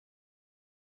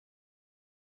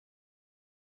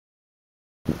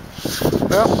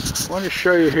Well, I want to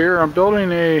show you here. I'm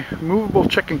building a movable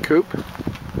chicken coop.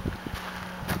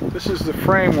 This is the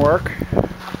framework.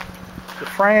 The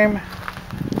frame,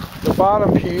 the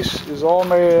bottom piece is all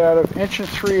made out of 1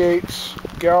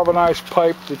 3/8" galvanized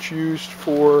pipe that's used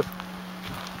for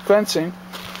fencing,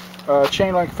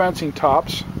 chain link fencing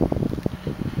tops.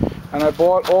 And I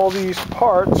bought all these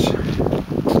parts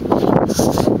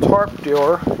from Tarp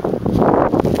Dealer,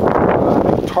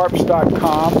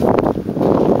 tarps.com.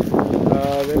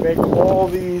 They make all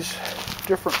these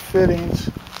different fittings,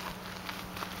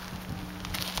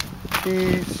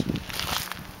 keys,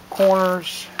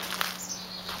 corners,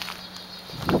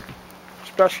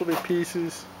 specialty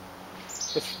pieces.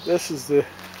 This is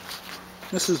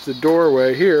the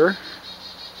doorway here,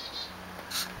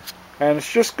 and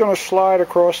it's just going to slide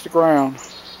across the ground.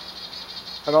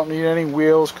 I don't need any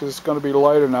wheels because it's going to be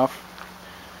light enough.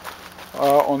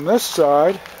 On this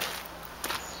side,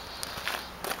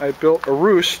 I built a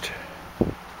roost.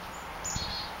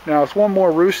 Now it's one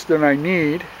more roost than I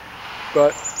need,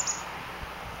 but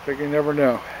you can never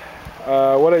know.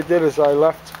 What I did is I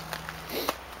left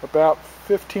about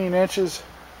 15 inches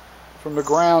from the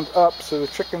ground up so the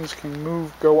chickens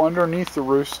can go underneath the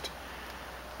roost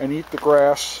and eat the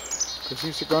grass, because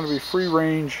these are going to be free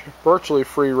range, virtually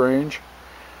free range.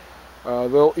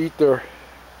 They'll eat their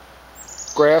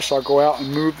grass. I'll go out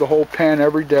and move the whole pen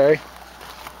every day.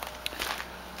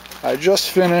 I just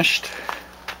finished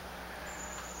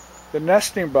the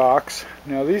nesting box.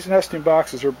 Now these nesting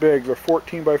boxes are big. They're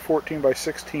 14 by 14 by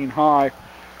 16 high,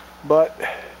 but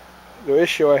the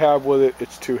issue I have with it,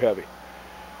 it's too heavy.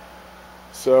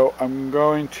 So I'm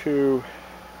going to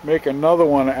make another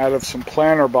one out of some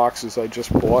planter boxes I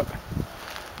just bought,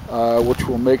 which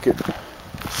will make it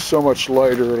so much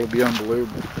lighter, it'll be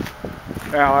unbelievable.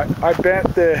 Now I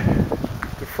bent the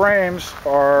frames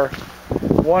are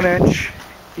 1-inch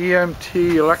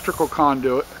EMT electrical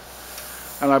conduit,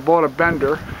 and I bought a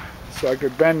bender so I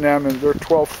could bend them, and they're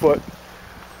 12 foot.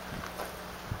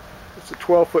 It's a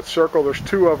 12-foot circle. There's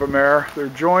 2 of them there. They're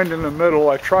joined in the middle.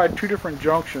 I tried 2 different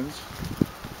junctions.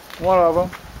 One of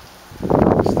them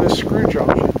is this screw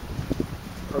junction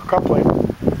or coupling.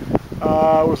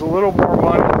 It was a little more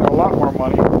money, a lot more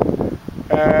money,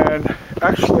 and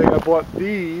actually I bought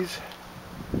these.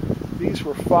 These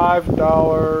were $5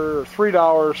 or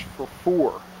 $3 for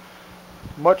 4.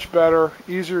 Much better,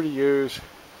 easier to use,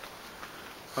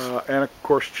 and of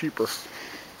course cheaper.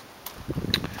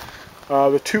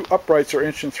 The 2 uprights are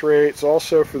 1 3/8"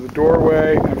 also for the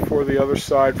doorway and for the other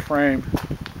side frame,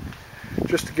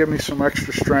 just to give me some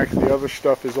extra strength. The other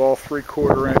stuff is all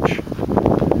 3/4 inch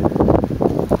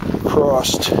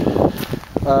crossed.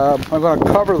 I'm going to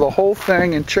cover the whole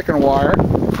thing in chicken wire,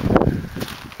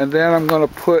 and then I'm going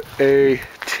to put a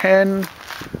 10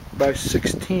 by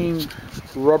 16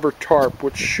 rubber tarp,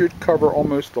 which should cover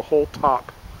almost the whole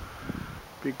top.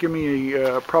 Give me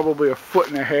probably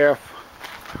 1.5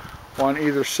 feet on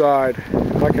either side.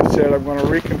 Like I said, I'm going to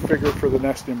reconfigure for the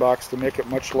nesting box to make it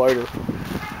much lighter.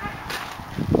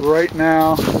 Right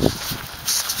now, let's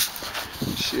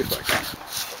see if I can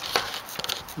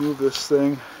move this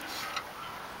thing.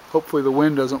 Hopefully the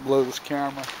wind doesn't blow this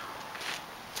camera.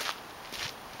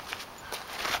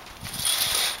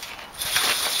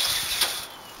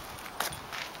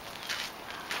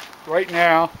 Right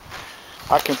now,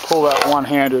 I can pull that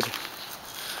one-handed.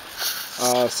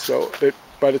 So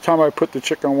by the time I put the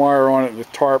chicken wire on it, the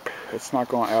tarp, it's not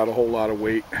going to add a whole lot of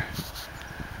weight.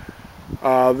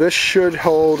 This should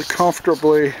hold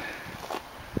comfortably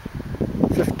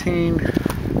 15 to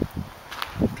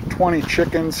 20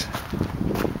 chickens.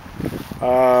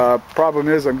 Problem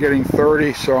is I'm getting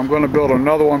 30, so I'm going to build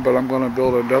another one, but I'm going to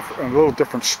build a little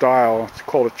different style. It's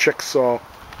called a chick saw.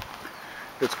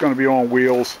 It's going to be on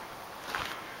wheels.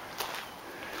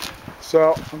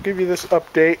 So I'll give you this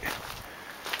update.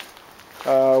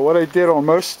 What I did on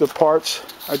most of the parts,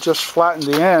 I just flattened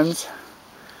the ends.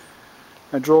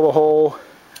 I drilled a hole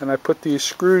and I put these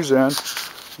screws in.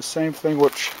 The same thing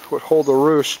which would hold the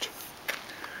roost.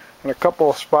 And a couple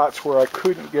of spots where I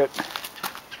couldn't get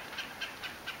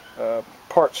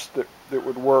parts that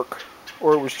would work,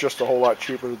 or it was just a whole lot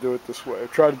cheaper to do it this way. I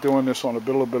tried doing this on a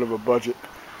little bit of a budget,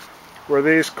 where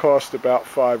these cost about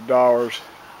 $5.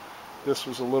 This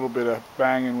was a little bit of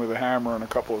banging with a hammer and a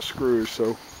couple of screws, so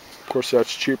of course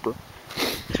that's cheaper.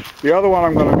 The other one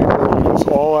I'm going to be building is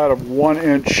all out of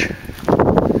 1-inch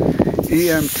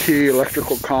EMT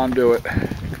electrical conduit.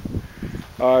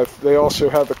 They also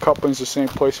have the couplings, the same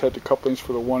place had the couplings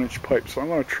for the 1-inch pipe, so I'm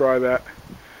going to try that.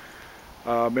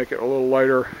 Make it a little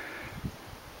lighter.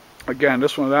 Again,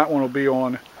 that one will be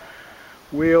on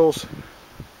wheels.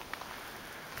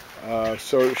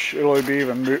 So it'll be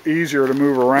even easier to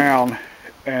move around.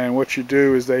 And what you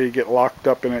do is they get locked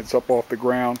up and it's up off the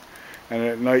ground. And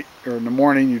at night or in the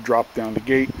morning you drop down the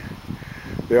gate.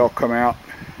 They all come out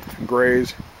and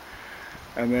graze.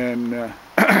 And then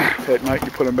at night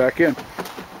you put them back in.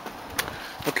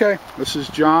 Okay, this is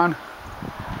John.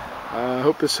 I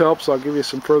hope this helps. I'll give you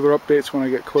some further updates when I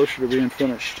get closer to being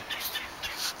finished.